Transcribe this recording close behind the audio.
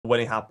when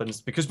it happens,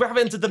 because we have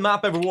entered the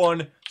map,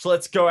 everyone. So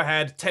let's go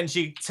ahead.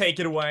 Tenchi, take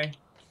it away.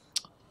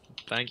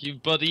 Thank you,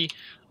 buddy.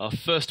 Our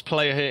first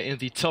player here in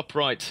the top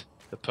right,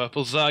 the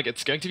purple Zerg.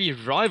 It's going to be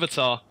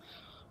Raivotar.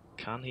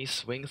 Can he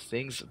swing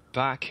things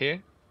back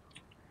here?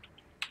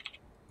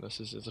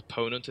 Versus his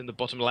opponent in the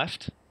bottom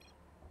left.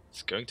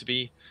 It's going to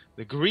be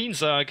the green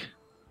Zerg.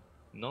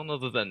 None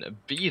other than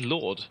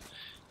BLord.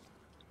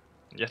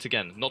 Yet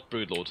again, not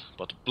Broodlord,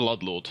 but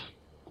BLord.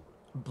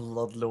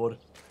 BLord.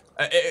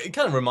 It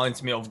kind of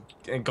reminds me of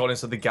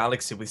Guardians of the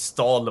Galaxy with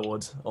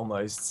Star-Lord,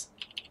 almost.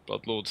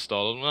 BLord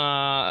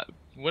Star.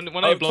 When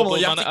I Oh, BLord, come on,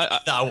 you man, have to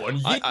get that one.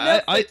 You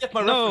I get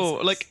my no,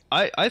 references.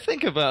 like I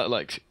think about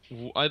like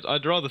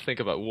I'd rather think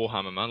about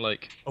Warhammer, man.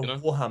 Like Oh, you know,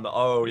 Warhammer.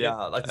 Oh, yeah,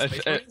 like the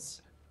Space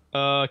Marines?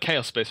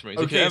 Chaos Space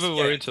Marines. If you Okay, ever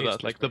yeah, were into Chaos that,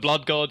 Space like the Marines.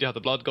 Blood God, you have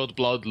the Blood God,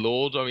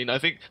 BLord. I mean, I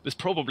think there's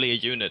probably a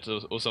unit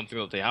or something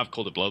that they have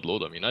called a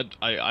BLord. I mean,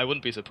 I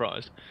wouldn't be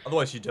surprised.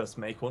 Otherwise, you just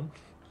make one.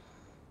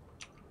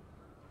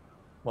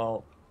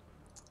 Well,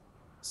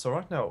 so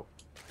right now,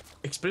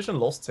 Expedition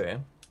Lost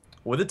here,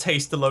 with a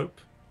Tastelope,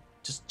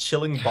 just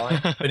chilling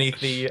by beneath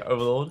the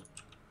Overlord.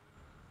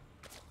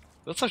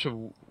 That's such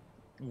a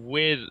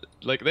weird.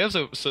 Like they have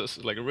so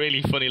like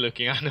really funny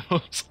looking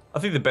animals. I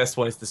think the best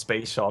one is the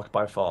Space Shark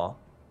by far.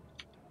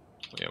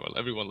 Yeah, well,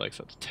 everyone likes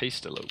that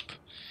Tastelope.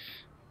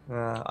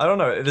 I don't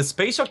know. The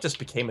Space Shark just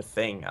became a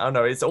thing. I don't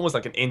know. It's almost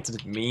like an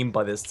internet meme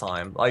by this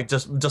time. Like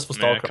just for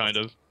Yeah, StarCraft. kind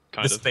of.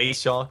 The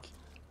Space Shark.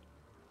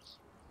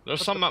 There are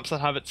some maps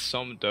that have it,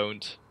 some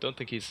don't. Don't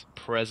think he's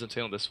present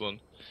here on this one.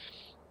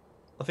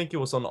 I think it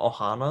was on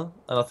Ohana,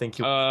 and I think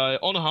it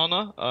On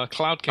Ohana,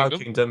 Cloud Cloud Kingdom.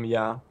 Kingdom,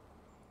 yeah.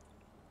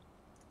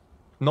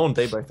 No on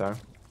Daybreak though.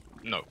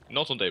 No,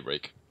 not on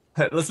Daybreak.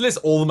 Let's list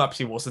all the maps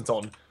he wasn't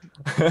on.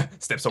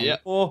 Steps on Yeah.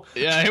 War.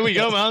 Yeah, here we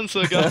go, man.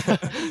 So, yeah,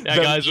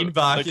 guys,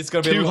 Back. like It's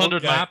gonna be a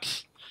 200 long game.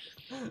 maps,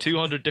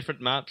 200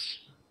 different maps.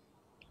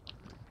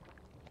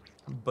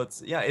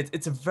 But yeah,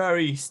 it's a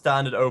very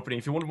standard opening.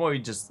 If you want more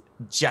just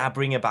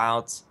jabbering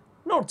about,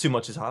 not too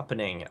much is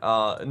happening.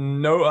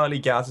 No early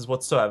gases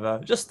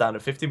whatsoever. Just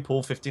standard 15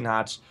 pull, 15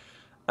 hatch.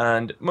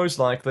 And most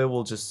likely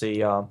we'll just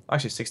see,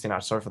 actually 16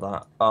 hatch, sorry for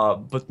that.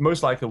 But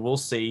most likely we'll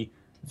see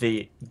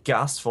the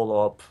gas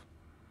follow-up.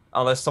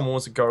 Unless someone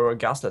wants to go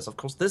gasless. Of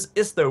course, this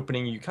is the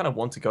opening you kind of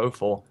want to go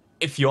for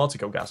if you are to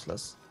go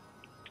gasless.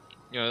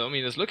 Yeah, I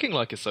mean, it's looking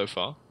like it so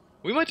far.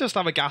 We might just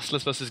have a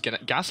gasless versus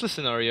gasless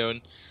scenario,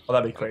 and Oh,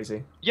 that'd be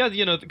crazy. yeah,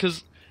 you know,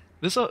 because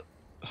there's a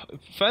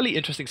fairly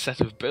interesting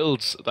set of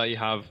builds that you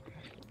have.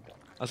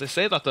 As I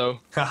say that though,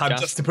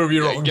 Just to prove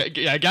you wrong.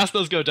 yeah, gas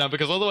does go down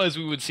because otherwise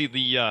we would see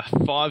the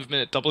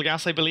 5-minute double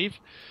gas, I believe.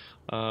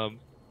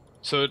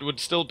 So it would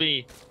still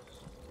be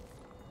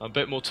a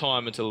bit more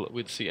time until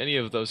we'd see any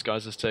of those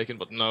guys as taken,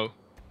 but no.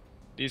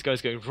 These guys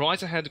going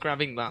right ahead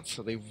grabbing that,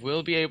 so they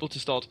will be able to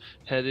start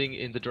heading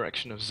in the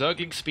direction of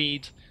Zergling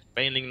speed,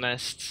 Baneling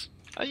nests,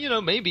 and you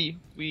know, maybe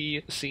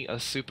we see a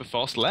super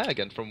fast lair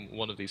again from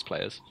one of these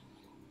players.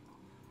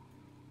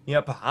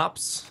 Yeah,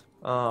 perhaps.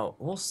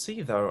 We'll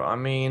see though. I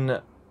mean,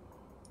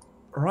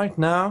 right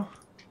now,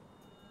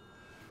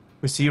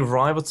 we see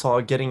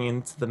Raivotar getting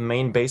into the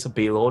main base of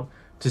BLord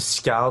to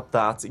scout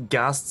that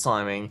gas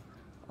timing.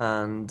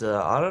 And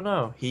I don't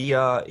know.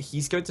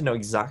 He's going to know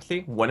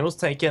exactly when it was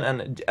taken,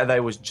 and that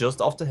it was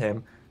just after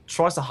him.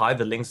 Tries to hide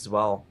the links as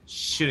well.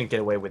 Shouldn't get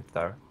away with it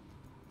though.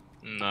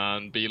 Nah,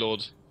 and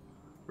BLord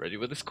ready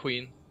with his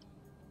queen.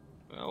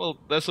 Well,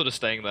 they're sort of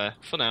staying there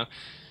for now.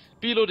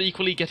 BLord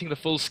equally getting the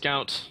full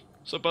scout.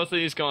 So both of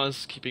these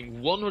guys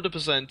keeping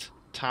 100%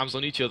 tabs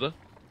on each other.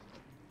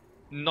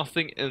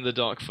 Nothing in the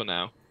dark for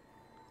now.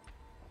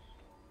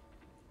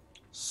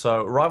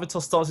 So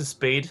Raivotar starts his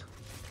speed.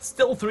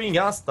 Still 3 in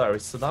gas though,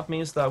 so that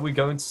means that we're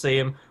going to see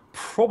him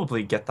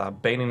probably get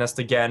that Baneling Nest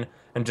again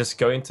and just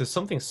go into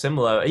something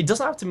similar. It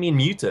doesn't have to mean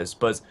Mutas,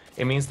 but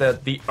it means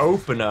that the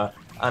opener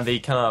and the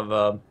kind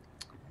of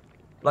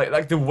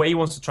like the way he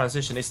wants to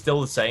transition is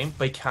still the same,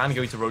 but he can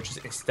go into roaches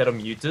instead of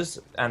Mutas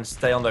and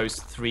stay on those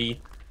 3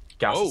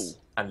 gases.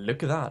 Oh. And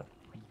look at that.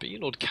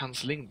 BLord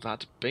cancelling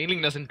that Baneling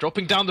Nest and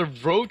dropping down the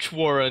Roach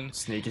Warren.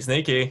 Sneaky,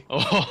 sneaky.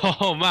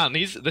 Oh man,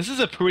 this is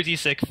a pretty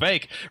sick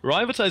fake.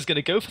 Raivotar is going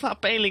to go for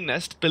that Baneling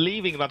Nest,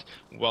 believing that,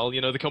 well,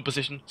 you know, the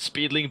composition,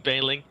 Speedling,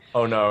 Baneling.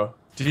 Oh no.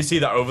 Did you see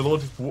that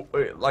Overlord,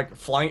 like,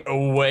 flying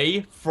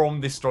away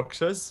from the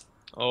structures?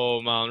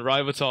 Oh man,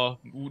 Raivotar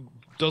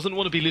doesn't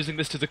want to be losing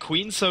this to the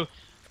Queen, so...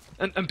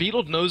 And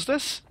BLord knows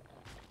this?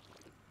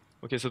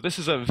 Okay, so this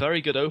is a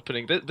very good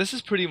opening. This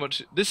is pretty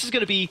much... This is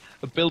going to be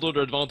a build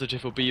order advantage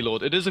for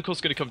BLord. It is, of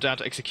course, going to come down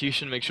to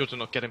execution, make sure to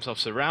not get himself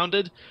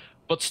surrounded.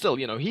 But still,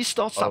 you know, he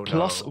starts that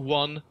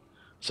 +1.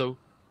 So,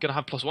 going to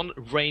have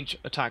 +1 range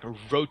attack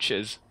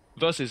roaches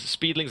versus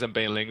speedlings and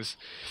banelings.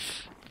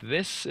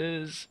 This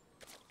is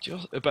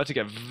just about to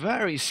get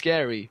very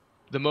scary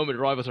the moment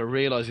Raivotar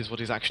realizes what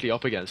he's actually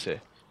up against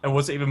here. And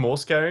what's even more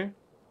scary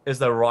is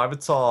that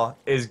Raivotar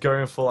is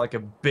going for like a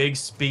big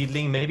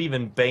speedling, maybe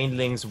even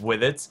banelings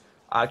with it,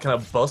 kind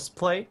of bust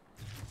play.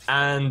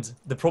 And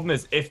the problem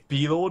is, if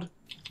BLord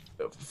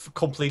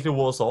completely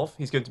walls off.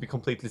 He's going to be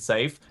completely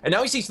safe. And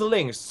now he sees the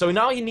links. So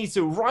now he needs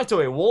to right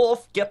away wall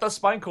off, get that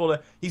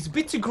Spinecrawler. He's a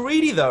bit too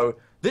greedy though.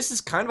 This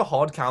is kind of a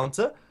hard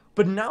counter.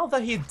 But now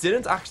that he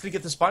didn't actually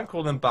get the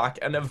Spinecrawler back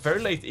and a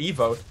very late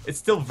Evo, it's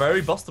still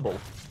very bustable.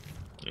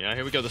 Yeah,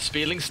 here we go. The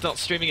Spearling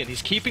starts streaming in.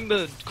 He's keeping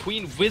the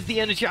Queen with the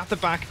energy at the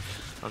back.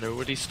 And they're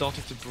already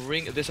starting to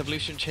bring this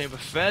Evolution Chamber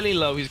fairly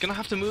low. He's going to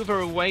have to move her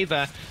away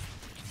there.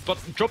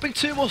 But dropping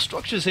 2 more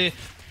structures here.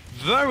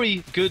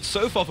 Very good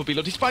so far for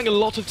BLord. He's buying a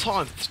lot of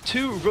time.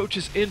 2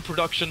 roaches in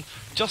production.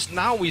 Just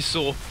now we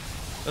saw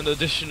an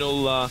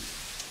additional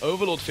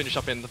Overlord finish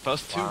up in. The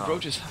first 2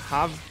 roaches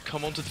have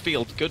come onto the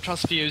field. Good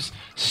transfuse.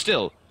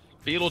 Still,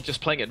 BLord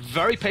just playing it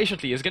very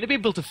patiently. He's going to be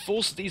able to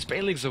force these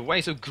Banelings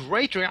away. So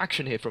great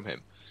reaction here from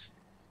him.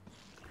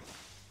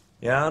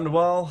 Yeah, and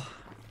well,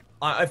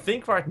 I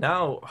think right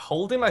now,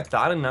 holding like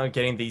that and now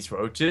getting these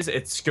roaches,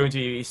 it's going to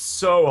be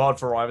so hard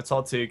for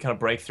Raivotar to kind of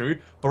break through.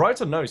 But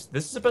Raivotar knows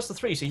this is a best of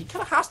 3, so he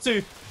kind of has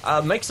to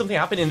make something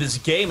happen in this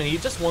game, and he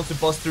just wants to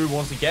bust through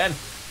once again.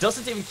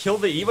 Doesn't even kill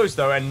the Evos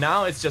though, and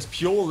now it's just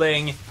pure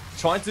Ling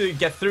trying to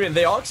get through, and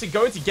they are actually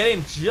going to get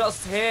in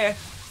just here.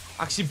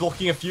 Actually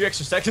blocking a few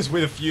extra sectors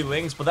with a few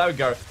Lings, but there we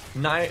go.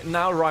 Now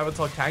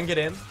Raivotar can get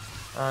in,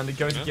 and they're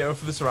going to go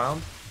for this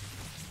round.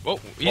 Well,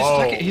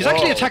 he's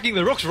actually attacking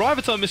the rocks.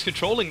 Raivotar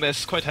miscontrolling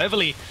this quite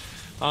heavily.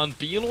 And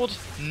BLord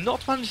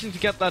not managing to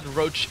get that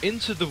roach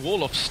into the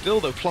wall off still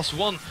though.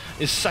 +1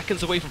 is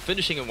seconds away from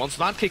finishing, and once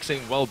that kicks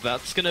in, well,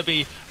 that's going to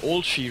be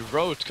all she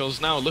wrote. Because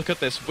now look at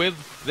this,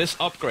 with this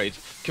upgrade,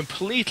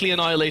 completely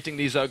annihilating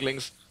these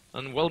Zerglings.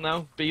 And well,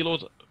 now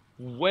BLord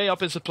way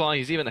up in supply.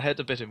 He's even ahead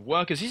a bit in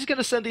workers. He's going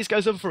to send these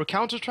guys over for a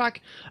counter-attack.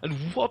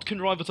 And what can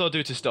Raivotar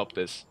do to stop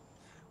this?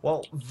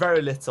 Well,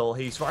 very little.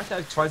 He's right now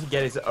trying to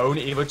get his own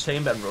Evo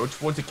Chamber and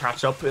Roach War to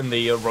catch up in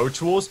the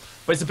Roach Wars,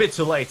 but it's a bit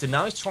too late. And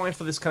now he's trying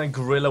for this kind of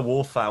guerrilla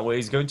warfare where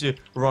he's going to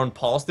run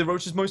past the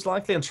Roaches most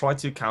likely and try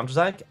to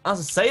counterattack. As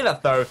I say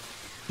that though,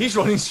 he's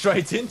running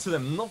straight into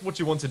them. Not what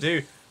you want to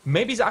do.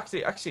 Maybe he's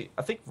actually, I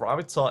think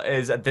Raivotar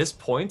is at this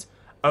point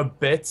a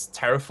bit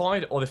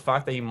terrified of the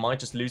fact that he might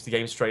just lose the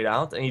game straight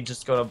out and he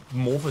just got to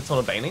morph a ton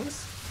of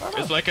Banelings.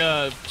 It's like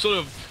a sort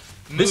of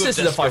move this of is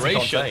the fight he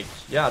can't desperation.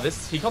 take. Yeah,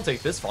 he can't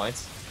take this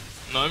fight.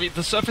 No, I mean,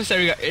 the surface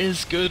area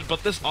is good,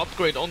 but this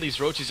upgrade on these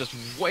roaches is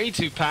just way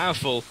too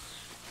powerful.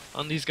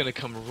 And he's going to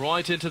come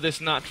right into this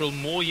natural,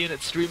 more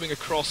units streaming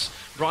across.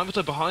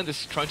 Raivotar behind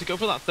this, trying to go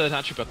for that 3rd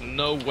hatchery, but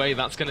no way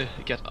that's going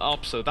to get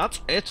up. So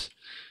that's it.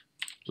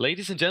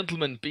 Ladies and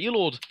gentlemen,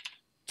 BLord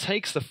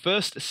takes the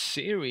first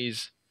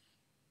series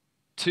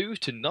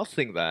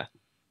 2-0 there.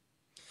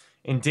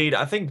 Indeed,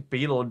 I think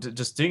BLord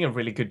just doing a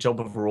really good job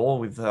overall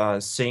with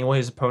seeing what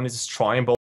his opponents is trying.